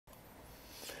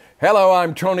Hello,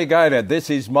 I'm Tony Guida.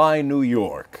 This is My New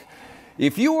York.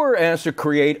 If you were asked to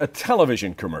create a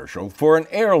television commercial for an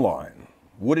airline,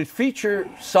 would it feature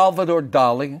Salvador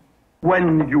Dali?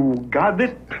 When you got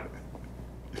it,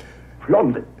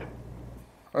 flaunt it.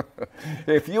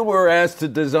 If you were asked to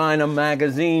design a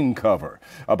magazine cover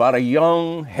about a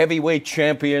young heavyweight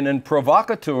champion and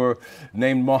provocateur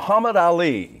named Muhammad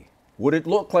Ali, would it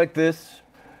look like this?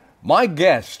 My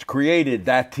guest created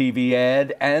that TV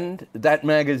ad and that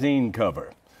magazine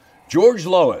cover. George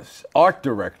Lois, art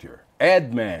director,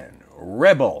 ad man,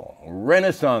 rebel,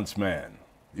 Renaissance man.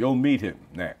 You'll meet him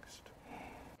next.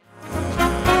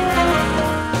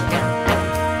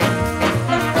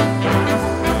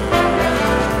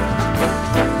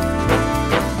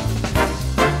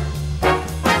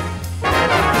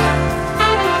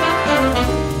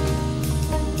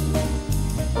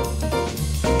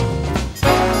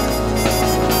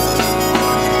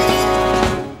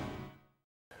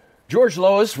 George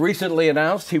Lois recently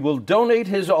announced he will donate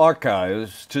his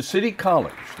archives to City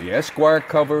College. The Esquire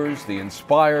covers, the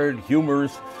inspired,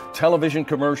 humorous television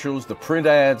commercials, the print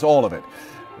ads, all of it.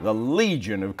 The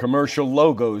legion of commercial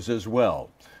logos as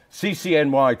well.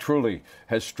 CCNY truly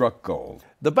has struck gold.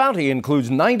 The bounty includes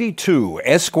 92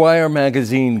 Esquire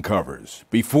magazine covers.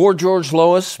 Before George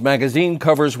Lois, magazine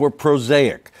covers were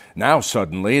prosaic. Now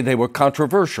suddenly they were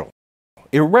controversial,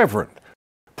 irreverent,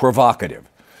 provocative.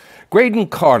 Graydon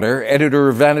Carter, editor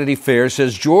of Vanity Fair,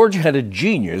 says George had a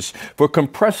genius for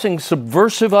compressing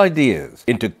subversive ideas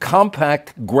into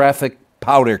compact, graphic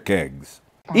powder kegs.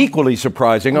 Equally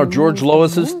surprising are George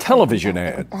Lois's television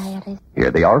ads.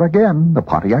 Here they are again, the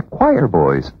Pontiac Choir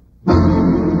Boys.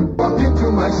 Walk into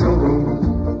my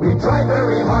showroom. We try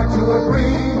very hard to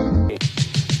agree.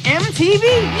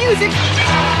 MTV Music.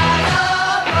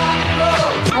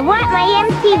 I want my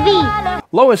MTV.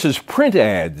 Lois's print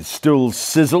ads still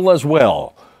sizzle as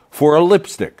well, for a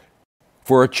lipstick,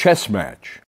 for a chess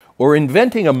match, or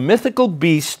inventing a mythical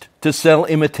beast to sell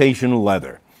imitation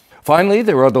leather. Finally,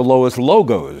 there are the Lois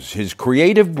logos, his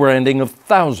creative branding of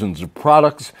thousands of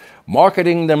products,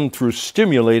 marketing them through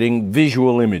stimulating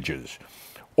visual images.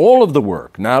 All of the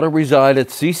work now to reside at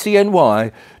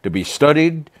CCNY to be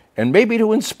studied and maybe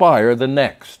to inspire the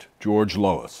next George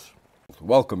Lois.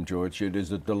 Welcome, George. It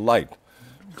is a delight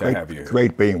to have you.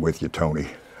 Great being with you, Tony.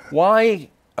 Why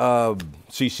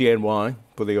CCNY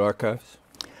for the archives?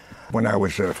 When I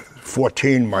was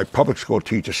 14, my public school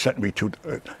teacher sent me to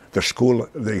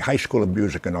the High School of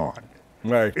Music and Art.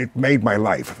 Right. It made my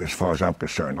life, as far as I'm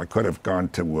concerned. I could have gone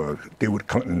to deal with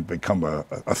Clinton and become a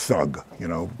thug, you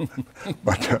know,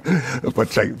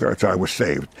 but I was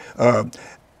saved.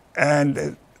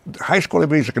 And High School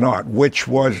of Music and Art, which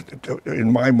was,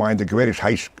 in my mind, the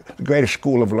greatest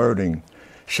school of learning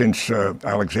since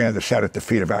Alexander sat at the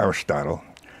feet of Aristotle,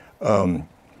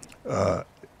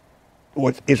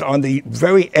 is on the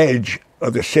very edge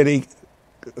of the city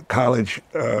college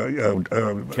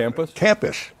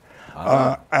campus.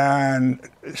 And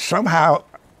somehow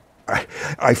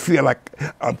I feel like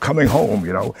I'm coming home,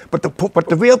 you know. But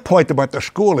the real point about the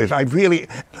school is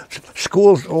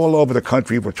schools all over the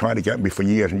country were trying to get me for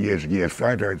years and years and years.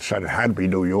 Finally, I decided it had to be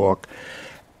New York.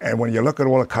 And when you look at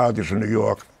all the colleges in New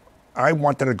York, I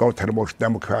wanted to go to the most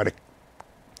democratic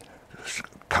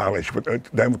college with a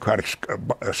democratic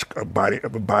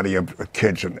body of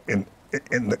kids in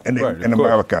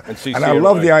America. And I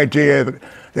love the idea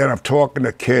that I'm talking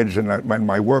to kids, and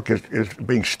my work is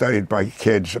being studied by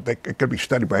kids. It could be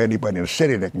studied by anybody in the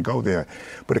city that can go there,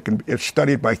 but it's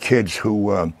studied by kids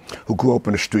who grew up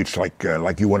in the streets like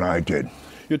you and I did.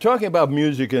 You're talking about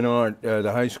music and art at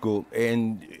the high school,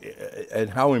 and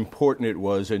how important it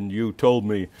was, and you told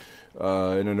me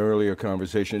in an earlier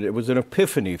conversation, it was an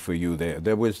epiphany for you there.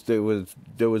 There was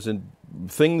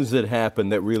things that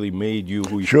happened that really made you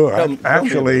who you are. Sure.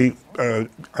 Actually, I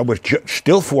was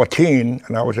still 14,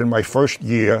 and I was in my first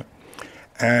year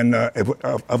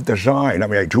of design. I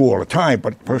mean, I drew all the time,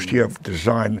 but first year of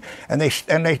design, and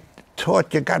they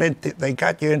taught they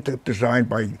got you into design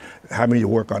by having you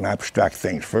work on abstract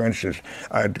things. For instance,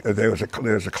 there was a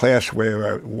class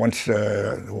where once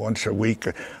a week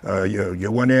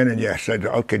you went in and you said,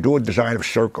 okay, do a design of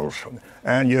circles,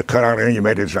 and you cut out and you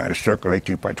made a design of circle,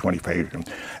 18 by 20 pages,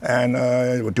 and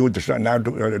we'll do a design now.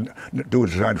 Do a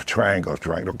design of triangles,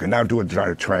 right? Okay, now do a design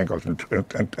of triangles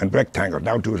and rectangles.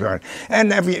 Now do a design,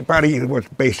 and everybody was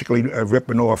basically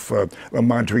ripping off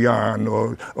Mondrian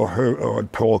or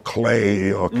Paul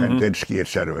Klee or Kandinsky, et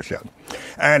cetera, et cetera.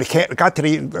 And it got to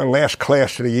the last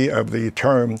class of the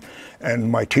term,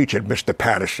 and my teacher, Mr.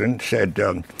 Patterson, said,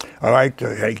 all right,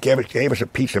 he gave us a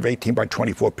piece of 18 by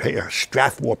 24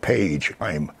 Strathmore page.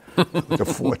 I'm the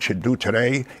Ford should do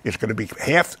today is going to be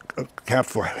account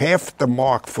for half the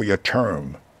mark for your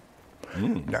term.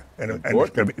 And it's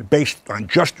going to be based on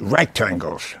just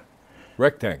rectangles.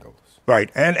 Rectangles.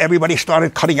 Right, and everybody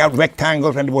started cutting out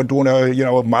rectangles, and we're doing a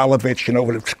Malovich,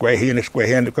 with a square here and a square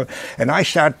here. And I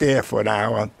sat there for an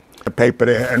hour, the paper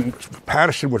there, and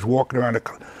Patterson was walking around.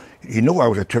 He knew I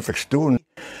was a terrific student.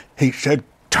 He said,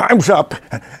 "Time's up,"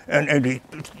 and he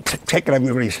taking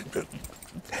everybody's,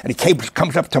 and he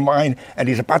comes up to mine, and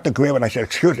he's about to grab it. And I said,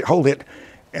 "Excuse me, hold it,"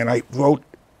 and I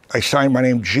signed my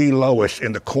name, G. Lois,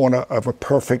 in the corner of a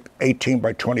perfect 18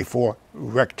 by 24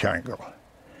 rectangle.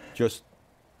 Just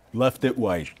left it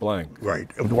white, blank. Right.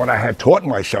 What I had taught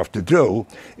myself to do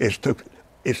is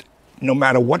no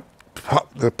matter what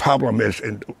the problem is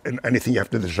in anything you have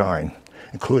to design,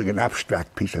 including an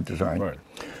abstract piece of design, right.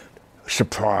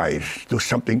 Surprise, do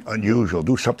something unusual,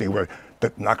 do something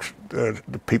that knocks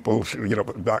the people's,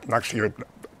 knocks you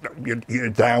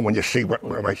down when you see what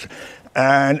I say.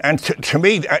 And to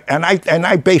me, and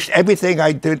I based everything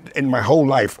I did in my whole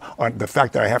life on the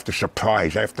fact that I have to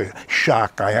surprise, I have to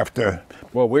shock, I have to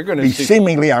we're going to be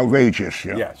seemingly outrageous.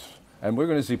 Yes, and we're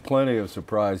going to see plenty of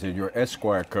surprise in your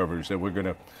Esquire covers that we're going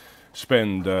to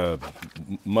spend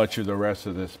much of the rest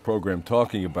of this program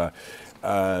talking about.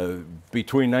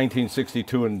 Between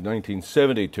 1962 and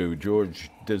 1972, George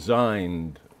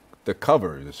designed the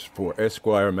covers for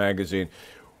Esquire magazine,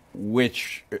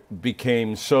 which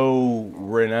became so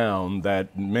renowned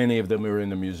that many of them are in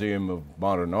the Museum of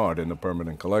Modern Art in the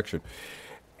permanent collection.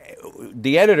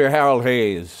 The editor, Harold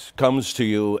Hayes, comes to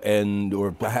you,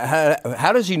 or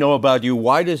how does he know about you?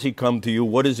 Why does he come to you?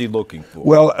 What is he looking for?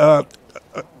 Well,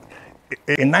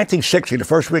 in 1960, the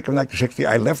first week of 1960,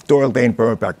 I left Doyle Dane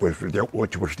Bernbach,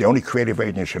 which was the only creative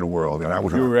agency in the world, and I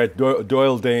was. You were at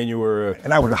Doyle Dane. You were.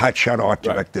 And I was a hotshot art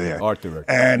director there. Art director.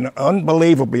 And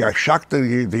unbelievably, I shocked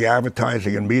the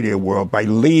advertising and media world by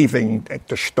leaving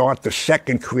to start the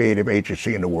second creative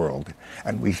agency in the world,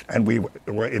 and we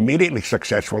were immediately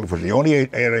successful. It was the only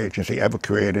ad agency ever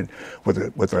created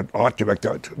with an art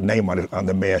director name on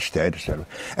the masthead, etc.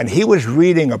 And he was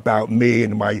reading about me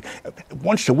and my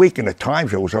once a week in the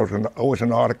Times, there was always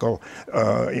an article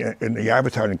in the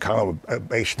advertising column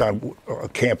based on a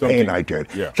campaign I did.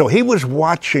 Yeah. So he was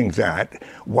watching that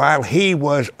while he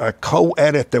was a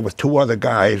co-editor with two other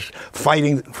guys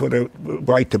fighting for the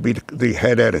right to be the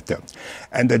head editor.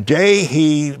 And the day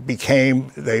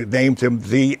they named him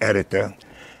the editor.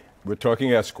 We're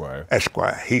talking Esquire.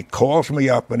 Esquire. He calls me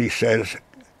up and he says,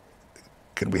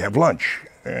 "Can we have lunch?"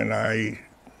 And I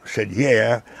said,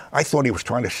 "Yeah." I thought he was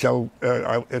trying to sell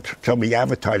me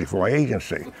advertising for my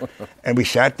agency. And we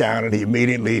sat down, and he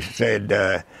immediately said,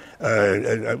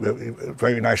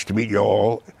 "Very nice to meet you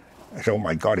all." I said, "Oh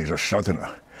my God, he's a Southerner."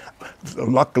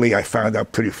 Luckily, I found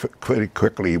out pretty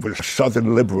quickly he was a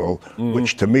Southern liberal,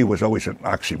 which to me was always an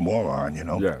oxymoron,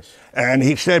 Yes. And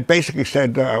he basically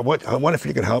said, I wonder if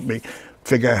you could help me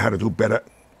figure out how to do better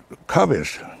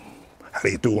covers. How do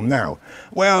you do them now?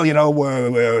 Well, we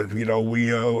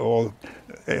all,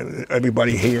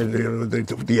 everybody here,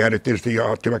 the editors, the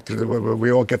art directors,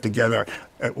 we all get together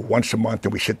once a month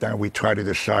and we sit down. We try to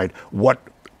decide what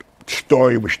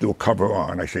story we should do a cover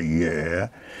on. I say, yeah.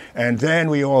 And then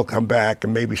we all come back,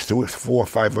 and maybe 4 or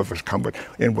 5 of us come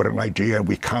in with an idea, and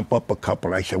we comp up a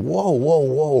couple. I said,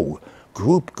 whoa,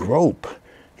 group grope.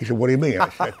 He said, "What do you mean?"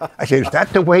 I said, "Is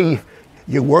that the way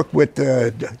you work with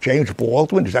James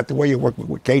Baldwin? Is that the way you work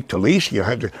with Kate Talese? You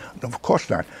have to." "No, of course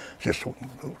not." Said, so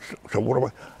what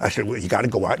do I said, "Well, you got to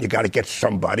go out. You got to get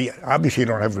somebody. Obviously, you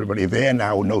don't have everybody there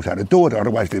now who knows how to do it.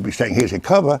 Otherwise, they'd be saying, 'Here's your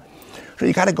cover.' So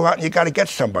you got to go out and you got to get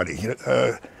somebody." He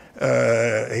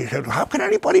said, "How can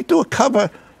anybody do a cover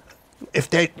if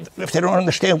they don't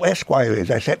understand what Esquire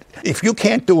is?" I said, "If you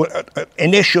can't do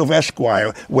an issue of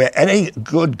Esquire where any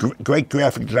great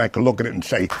graphic designer can look at it and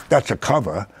say that's a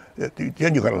cover,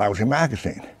 then you got a lousy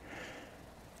magazine."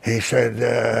 He said,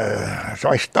 so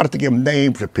I started to give him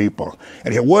names of people.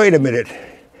 And he said, "Wait a minute.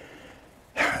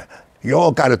 You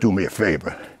all got to do me a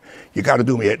favor. You got to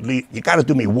do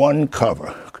me one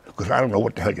cover, because I don't know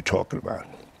what the hell you're talking about."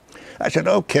 I said,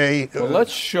 "Okay." Well,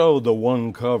 let's show the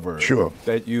one cover Sure.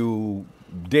 that you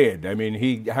did. I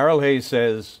mean, Harold Hayes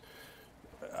says,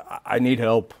 "I need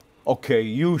help." Okay,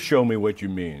 you show me what you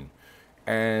mean.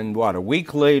 And what, a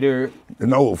week later?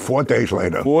 No, 4 days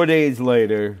later. 4 days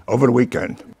later. Over the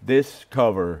weekend. This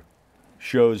cover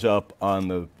shows up on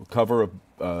the cover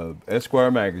of Esquire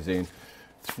magazine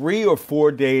 3 or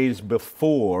 4 days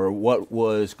before what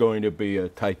was going to be a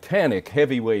titanic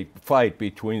heavyweight fight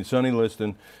between Sonny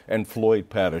Liston and Floyd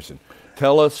Patterson.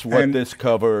 Tell us what this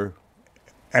cover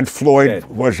And Floyd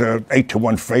was an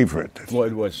 8-1 favorite.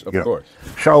 Floyd was, of course.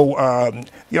 So, I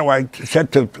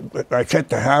said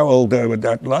to Harold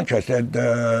at lunch, I said,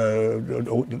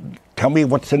 tell me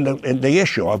what's in the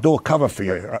issue. I'll do a cover for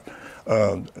you.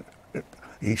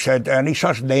 He said, and he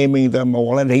starts naming them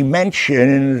all, and he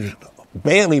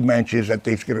barely mentions that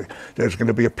there's going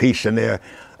to be a piece in there,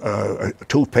 a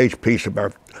 2-page piece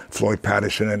about Floyd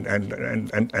Patterson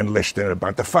and listing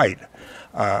about the fight.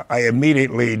 I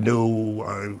immediately knew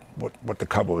what the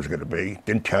cover was going to be.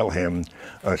 Didn't tell him.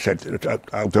 Said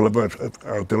I'll deliver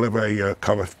a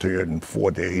cover to you in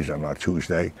 4 days on a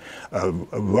Tuesday.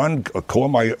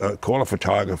 Call a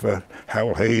photographer,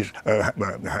 Harold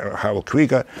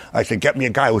Krieger. I said, get me a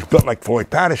guy who's built like Floyd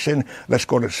Patterson. Let's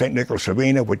go to St. Nicholas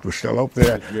Arena, which was still up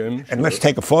there, and let's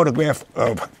take a photograph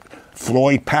of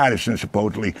Floyd Patterson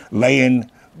supposedly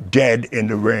laying dead in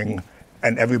the ring.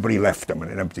 And everybody left them in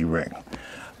an empty ring.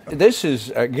 This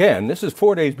is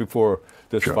 4 days before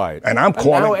this fight. And I'm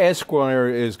calling. And now Esquire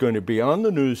is going to be on the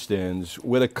newsstands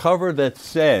with a cover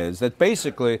that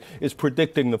basically is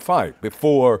predicting the fight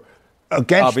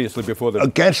obviously before the...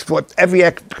 Against what every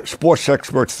sports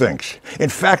expert thinks. In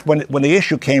fact, when the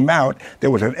issue came out, there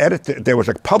was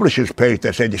a publisher's page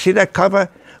that said, you see that cover?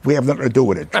 We have nothing to do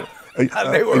with it. A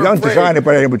young designer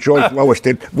by the name of George Lois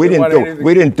did. We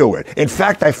didn't do it. In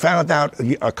fact, I found out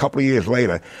a couple of years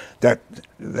later that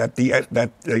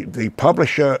the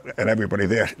publisher and everybody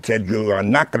there said, you are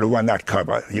not going to run that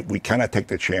cover. We cannot take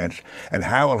the chance. And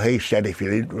Harold Hayes said, if you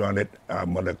didn't run it,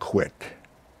 I'm going to quit.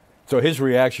 So his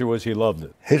reaction was he loved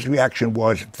it. His reaction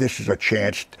was, this is a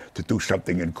chance to do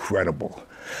something incredible.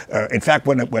 In fact,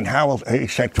 when Harold, he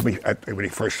said to me, when he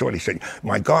first saw it, he said,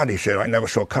 my God, he said, I never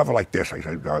saw a cover like this. I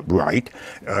said, right.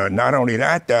 Not only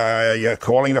that, you're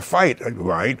calling the fight,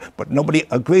 right, but nobody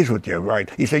agrees with you, right.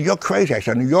 He said, you're crazy. I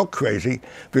said, no, you're crazy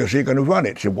because you're going to run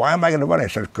it. He said, why am I going to run it? I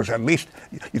said, because at least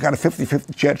you got a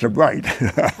 50-50 chance of right.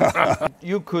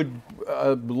 You could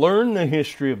learn the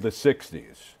history of the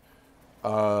 60s.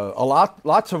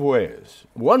 Lots of ways.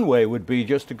 One way would be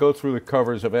just to go through the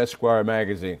covers of Esquire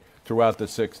magazine throughout the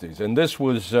 60s. And this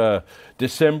was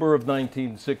December of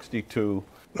 1962.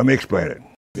 Let me explain it.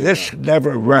 This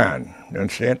never ran, you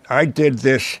understand? I did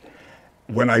this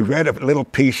when I read a little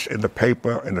piece in the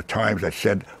paper, in the Times, that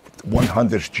said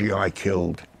 100th GI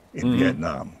killed in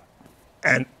Vietnam.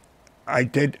 And I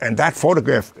did, and that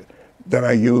photograph that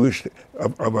I used,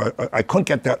 I couldn't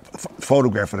get that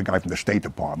photograph of the guy from the State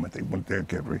Department. They wouldn't dare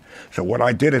give me. So what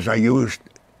I did is I used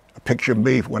a picture of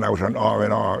me when I was on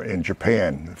R&R in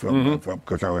Japan,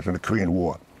 because I was in the Korean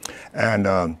War. And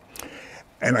I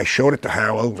showed it to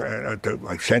Harold,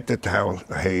 I sent it to Harold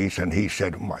Hayes, and he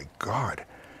said, oh my God,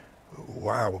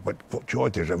 wow, but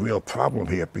George, there's a real problem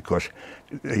here because,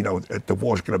 the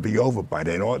war's going to be over by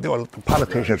then. The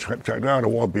politicians said, the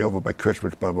war will be over by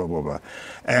Christmas, blah, blah, blah, blah.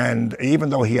 And even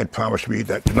though he had promised me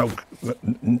that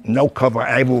no cover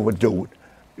I ever would do,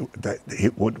 that he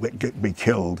would be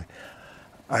killed,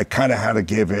 I kind of had to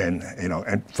give in,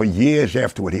 and for years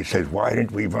afterward, he says, why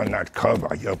didn't we run that cover?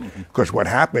 Because what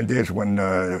happened is when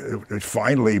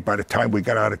finally, by the time we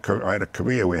got out of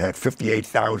Korea, we had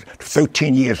 58,000,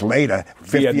 13 years later,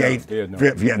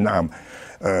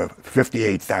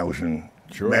 58,000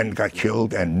 men got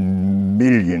killed and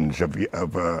millions of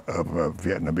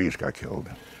Vietnamese got killed.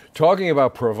 Talking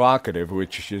about provocative,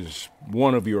 which is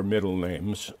one of your middle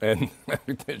names, and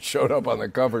it showed up on the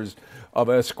covers of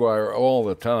Esquire all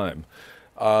the time.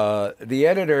 The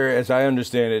editor, as I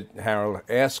understand it, Harold,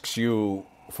 asks you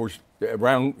for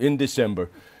around in December,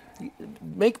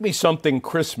 make me something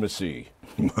Christmassy.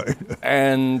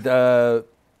 And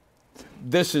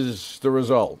this is the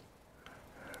result.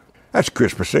 That's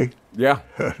Christmassy. Yeah.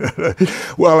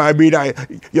 Well, I mean,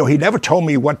 he never told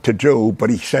me what to do, but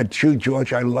he said, "Gee,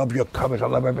 George, I love your covers. I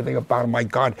love everything about them. My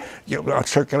God, our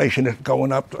circulation is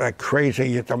going up like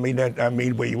crazy. We're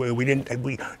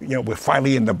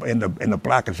finally in the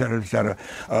black, et cetera.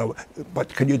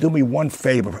 But can you do me one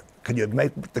favor? Can you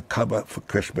make the cover for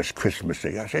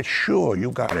Christmassy?" I said, "Sure,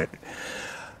 you got it."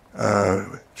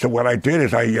 So what I did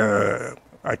is I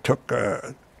took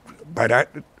by that.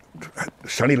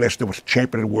 Sonny Liston was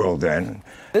champion of the world then.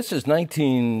 This is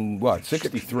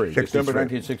 63. December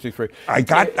 1963. I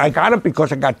got him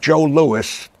because I got Joe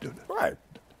Lois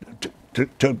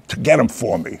to get him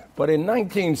for me. But in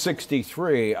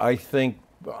 1963, I think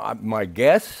My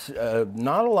guess,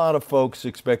 not a lot of folks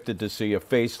expected to see a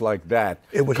face like that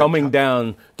coming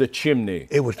down the chimney.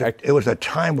 It was a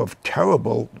time of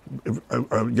terrible,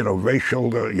 racial,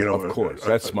 Of course,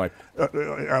 that's my.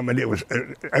 I mean, it was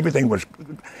everything was,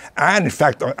 and in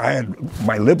fact, I had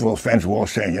my liberal friends were all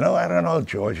saying, I don't know,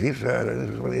 George,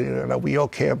 we all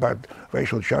care about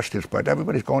racial justice, but they're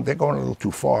going a little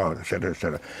too far, et cetera, et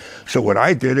cetera. So what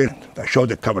I did, I showed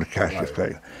the cover to Cassius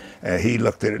Clay. And he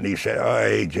looked at it and he said, "Oh,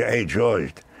 hey,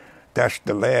 George, that's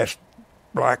the last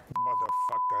black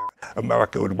motherfucker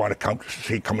America would want to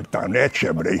see coming down their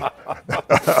chimney."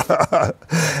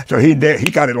 So he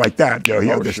got it like that.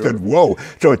 He understood. Sure. Whoa!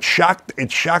 So it shocked,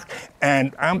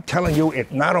 and I'm telling you,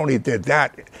 it not only did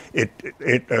that,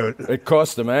 it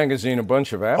cost the magazine a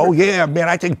bunch of advertising. Oh yeah, man!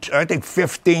 I think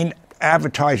 15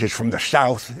 advertisers from the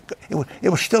South. It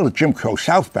was still a Jim Crow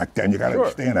South back then. You got to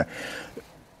understand that.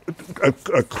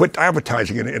 Quit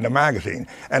advertising in the magazine,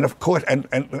 and of course, and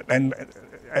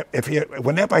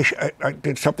whenever I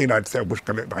did something I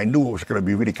knew it was going to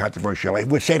be really controversial, I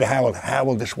would say to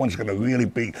Harold, this one's going to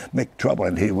really make trouble,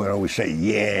 and he would always say,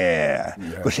 yeah,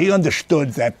 because he understood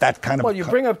that kind of. Well, you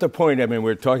bring up the point. I mean,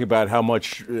 we're talking about how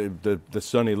much the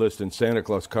Sunny List and Santa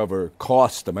Claus cover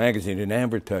cost the magazine in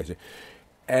advertising,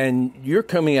 and you're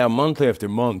coming out month after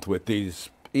month with these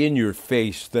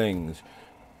in-your-face things.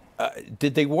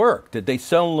 Did they work? Did they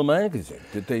sell the magazine?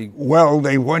 Did they? Well,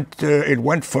 they went. It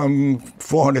went from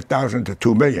 400,000 to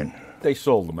 2 million. They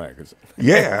sold the magazine.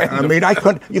 Yeah, I mean, I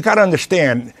couldn't. You got to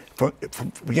understand,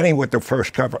 from beginning with the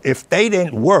first cover, if they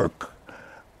didn't work,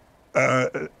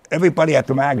 everybody at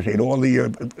the magazine, all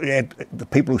the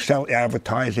people who sell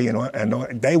advertising,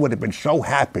 and they would have been so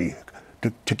happy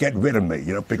to get rid of me,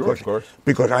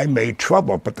 because I made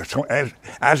trouble. But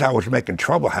as I was making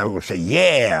trouble, Howard would say,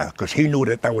 yeah, because he knew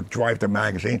that would drive the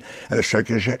magazine, and the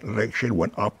circulation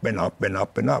went up and up and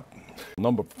up and up.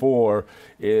 Number 4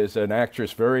 is an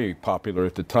actress very popular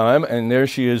at the time, and there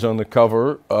she is on the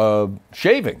cover,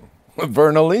 shaving.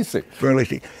 Verna Lisi.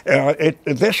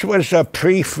 This was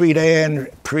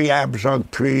pre-Friedan, pre-Abzug,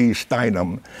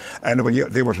 pre-Steinem, and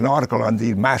there was an article on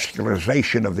the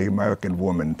masculinization of the American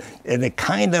woman, and it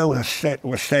kind of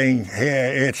was saying,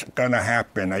 hey, it's going to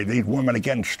happen. These women are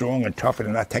getting strong and tough and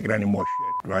they're not taking any more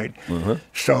shit, right? Mm-hmm.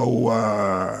 So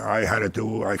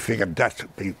I figured that'd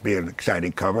be an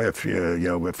exciting cover if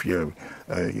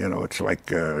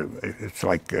it's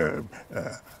like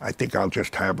I think I'll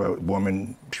just have a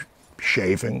woman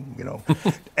shaving,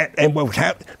 and what was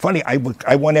funny, I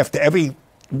went after every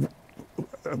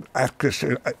actress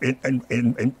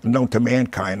known to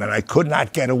mankind, and I could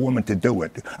not get a woman to do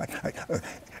it.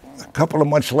 A couple of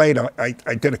months later,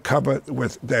 I did a cover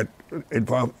that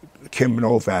involved Kim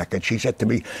Novak, and she said to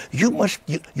me, "You must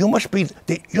be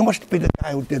the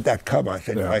guy who did that cover." I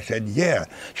said, "Yeah."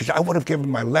 She said, "I would have given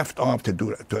my left arm to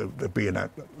be in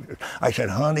that." I said,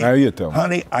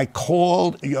 "Honey, I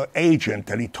called your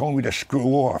agent, and he told me to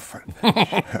screw off."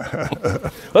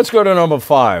 Let's go to number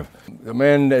 5. The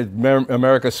man that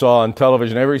America saw on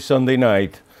television every Sunday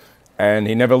night, and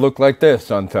he never looked like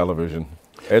this on television.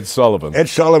 Ed Sullivan.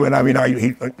 I mean,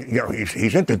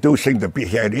 he's introducing he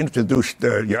had introduced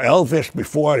Elvis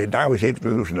before, and now he's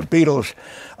introducing the Beatles.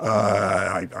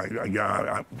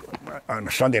 On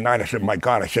a Sunday night, I said, "My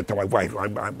God!" I said to my wife,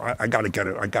 "I got to get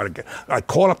it. I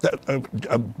called up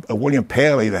William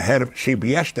Paley, the head of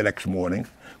CBS, the next morning,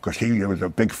 because he was a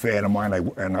big fan of mine,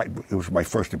 it was my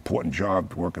first important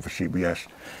job working for CBS,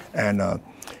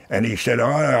 and he said, "Oh,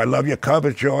 I love your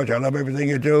covers, George. I love everything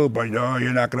you do, but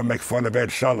you're not going to make fun of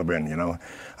Ed Sullivan,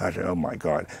 I said, "Oh my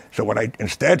God!" So I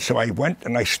went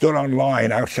and I stood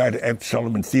online outside the Ed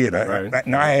Sullivan Theater. Right.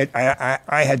 And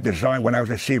I had designed, when I was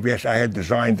at CBS, I had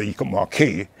designed the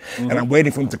marquee, and I'm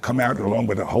waiting for him to come out along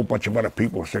with a whole bunch of other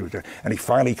people. And he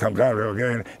finally comes out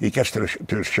again. He gets to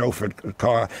the chauffeur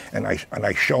car, and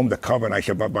I show him the cover, and I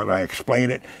said, but I explain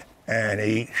it. And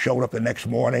he showed up the next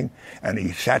morning, and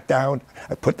he sat down.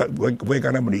 I put the wig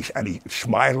on him, and he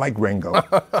smiled like Ringo.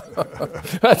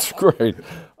 That's great.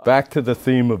 Back to the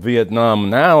theme of Vietnam.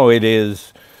 Now it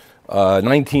is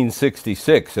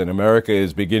 1966, and America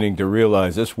is beginning to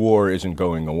realize this war isn't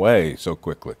going away so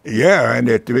quickly. Yeah, and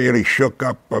it really shook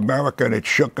up America, and it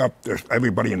shook up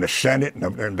everybody in the Senate,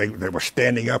 and they were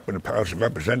standing up in the House of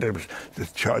Representatives,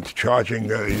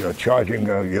 charging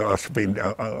us being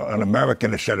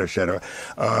un-American, et cetera, et cetera.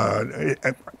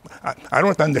 I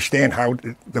don't understand how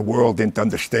the world didn't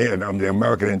understand, the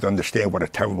America didn't understand what a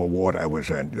terrible war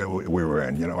we were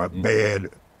in, a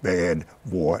bad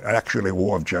war, actually a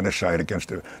war of genocide against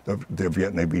the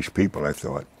Vietnamese people, I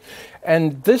thought.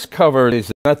 And this cover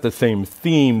is not the same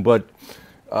theme, but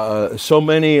so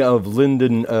many of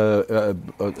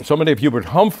so many of Hubert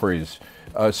Humphrey's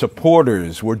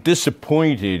supporters were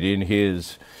disappointed in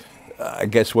his, I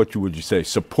guess, what would you say,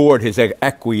 support, his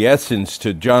acquiescence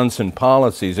to Johnson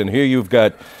policies. And here you've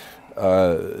got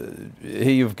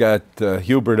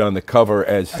Hubert on the cover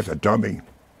as a dummy.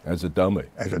 As a dummy.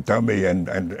 As a dummy, and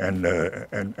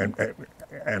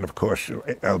of course,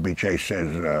 LBJ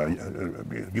says,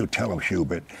 you tell him,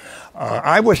 Hubert.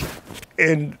 I was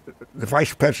in the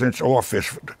vice president's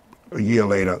office a year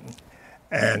later,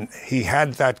 and he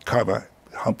had that cover,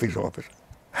 Humphrey's office,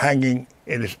 hanging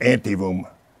in his anteroom.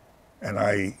 And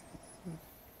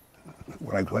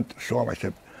when I saw him, I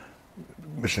said,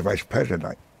 Mr. Vice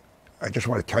President, I just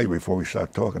want to tell you before we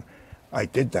start talking, I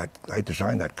did that. I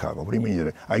designed that cover. What do you mean you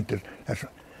did? I did.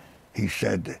 He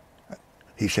said,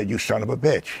 you son of a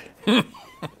bitch.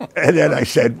 And then I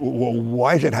said, well,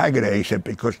 why is it hanging there? He said,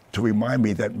 because to remind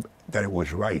me that it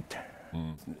was right.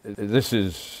 This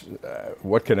is,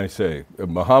 what can I say,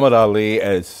 Muhammad Ali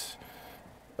as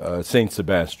Saint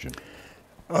Sebastian.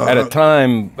 At a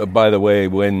time, by the way,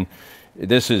 when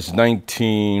this is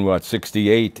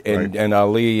 1968, and, right. and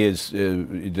Ali is,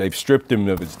 they've stripped him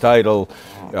of his title.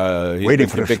 Waiting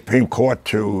for the Supreme Court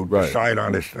to decide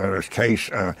on his case.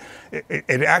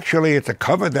 It's a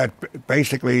cover that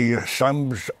basically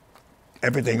sums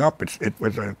everything up. It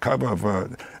was a cover of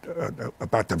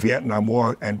about the Vietnam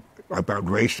War and about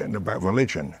race and about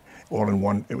religion, all in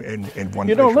one.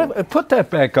 You know, put that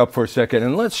back up for a second,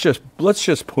 and let's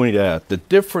just point out the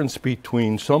difference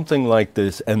between something like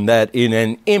this and that in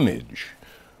an image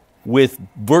with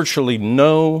virtually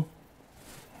no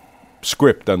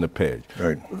script on the page.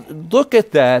 Right. Look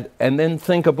at that, and then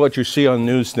think of what you see on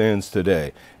newsstands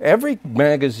today. Every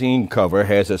magazine cover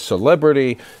has a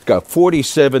celebrity. It's got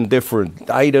 47 different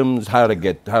items: how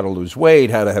to lose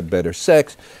weight, how to have better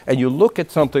sex. And you look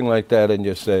at something like that, and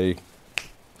you say,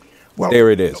 well, there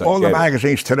it is. All the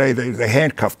magazines today, they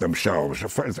handcuff themselves.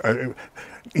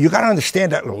 You got to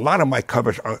understand that a lot of my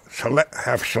covers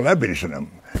have celebrities in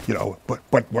them, you know.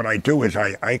 But what I do is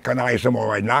I iconize them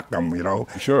or I knock them, you know.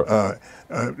 Sure.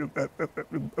 But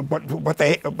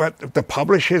the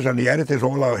publishers and the editors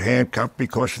all are handcuffed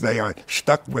because they are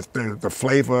stuck with the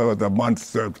flavor of the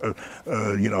month.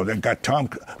 You know, they got Tom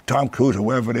Cruise,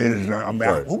 whoever it is.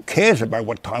 Right. Who cares about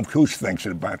what Tom Cruise thinks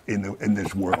about in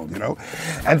this world, you know?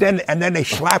 And then they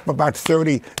slap about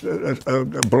 30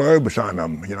 blurbs on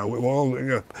them, you know. We're all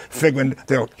figuring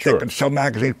they can sell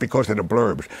magazines because of the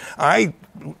blurbs. I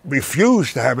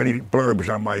refuse to have any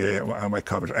blurbs on my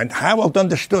covers. And Howard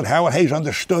Hayes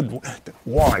understood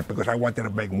why, because I wanted to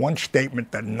make one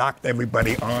statement that knocked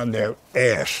everybody on their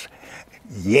ass.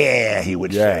 Yeah, he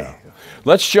would say.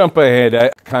 Let's jump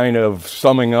ahead, kind of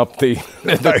summing up the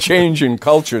change in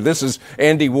culture. This is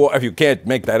Andy Warhol. If you can't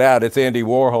make that out, it's Andy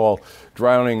Warhol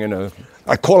drowning in a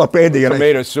I call up Andy.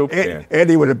 Tomato soup can.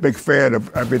 Andy was a big fan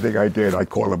of everything I did. I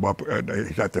call him up.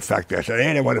 He's at the factory. I said,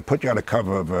 Andy, I want to put you on the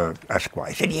cover of Esquire.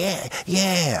 He said,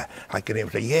 yeah. I could even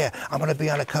say, yeah, I'm going to be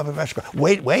on the cover of Esquire.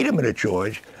 Wait a minute,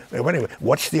 George. Anyway,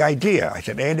 what's the idea? I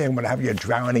said, Andy, I'm going to have you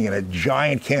drowning in a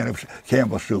giant can of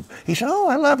Campbell soup. He said, oh,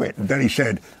 I love it. And then he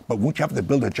said, but won't you have to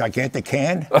build a gigantic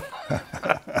can?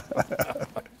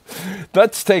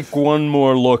 Let's take one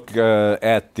more look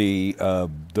at the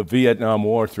Vietnam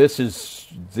War. This is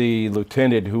the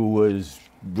lieutenant who was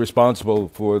responsible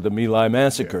for the My Lai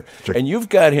massacre. Yeah. And you've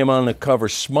got him on the cover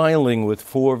smiling with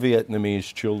 4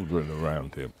 Vietnamese children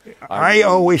around him. I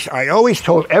always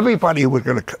told everybody who was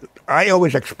going to, I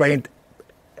always explained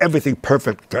everything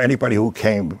perfect to anybody who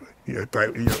came.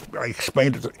 I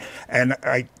explained it, and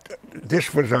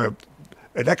this was an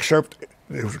excerpt.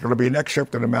 There was going to be an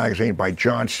excerpt in the magazine by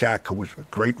John Sack, who was a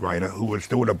great writer, who was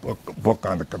doing a book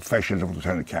on the Confessions of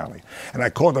Lieutenant Calley. And I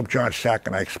called up John Sack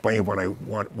and I explained what I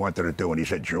wanted to do. And he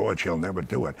said, George, he'll never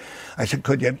do it. I said,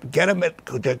 could you get him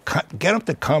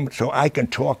to come so I can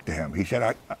talk to him? He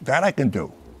said, that I can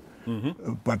do.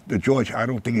 Mm-hmm. But George, I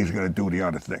don't think he's going to do the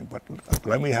other thing. But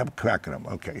let me have a crack at him.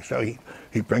 Okay, so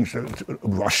he brings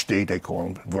Rusty, they call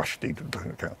him Rusty.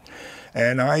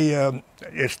 And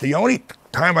it's the only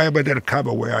time I ever did a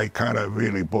cover where I kind of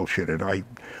really bullshitted. I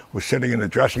was sitting in the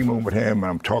dressing room with him, and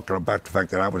I'm talking about the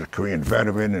fact that I was a Korean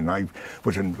veteran, and I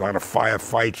was in a lot of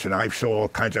firefights, and I saw all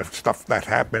kinds of stuff that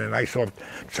happened, and I saw,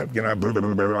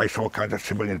 I saw all kinds of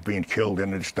civilians being killed,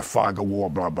 and it's the fog of war,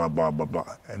 blah, blah, blah, blah,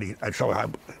 blah. And he saw I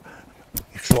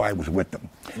was with them.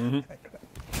 Mm-hmm.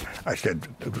 I said,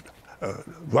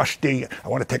 Rusty, I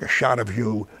want to take a shot of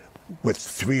you with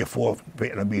 3 or 4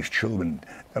 Vietnamese children.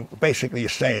 And basically, you're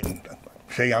saying,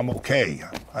 I'm okay.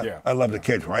 I love the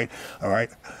kids, right? All right.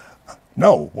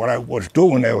 No, what I was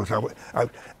doing there was,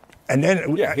 And then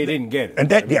he didn't get it. And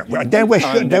then and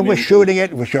then we're shooting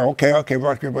it. We say, okay,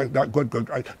 good.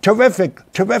 Terrific,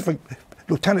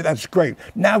 Lieutenant. That's great.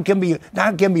 Now give me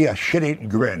a shit-eating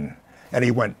grin. And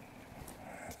he went.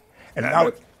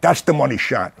 And that's the money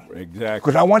shot. Exactly.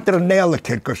 Because I wanted to nail the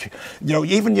kid. Because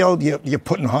even though you're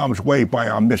put in harm's way by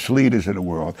our misleaders in the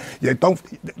world, you don't.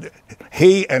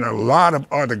 He and a lot of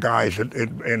other guys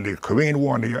in the Korean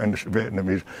War and the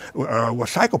Vietnamese were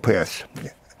psychopaths,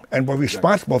 and were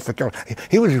responsible for killing.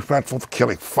 He was responsible for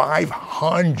killing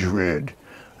 500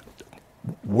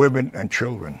 women and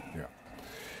children. Yeah.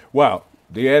 Wow.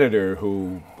 The editor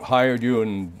who hired you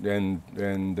and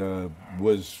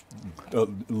was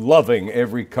loving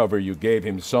every cover you gave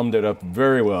him summed it up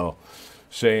very well,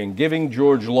 saying giving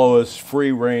George Lois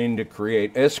free rein to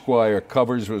create Esquire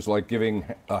covers was like giving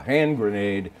a hand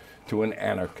grenade to an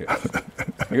anarchist.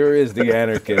 Here is the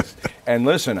anarchist. And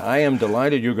listen, I am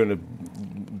delighted you're going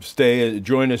to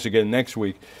join us again next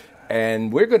week.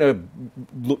 And we're going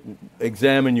to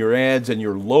examine your ads and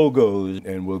your logos,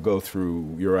 and we'll go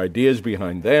through your ideas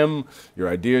behind them, your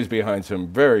ideas behind some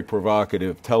very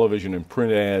provocative television and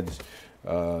print ads.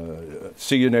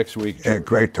 See you next week. Yeah,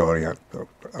 great, Tony. I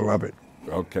love it.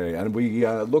 Okay, and we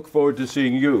look forward to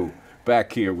seeing you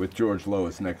back here with George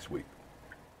Lois next week.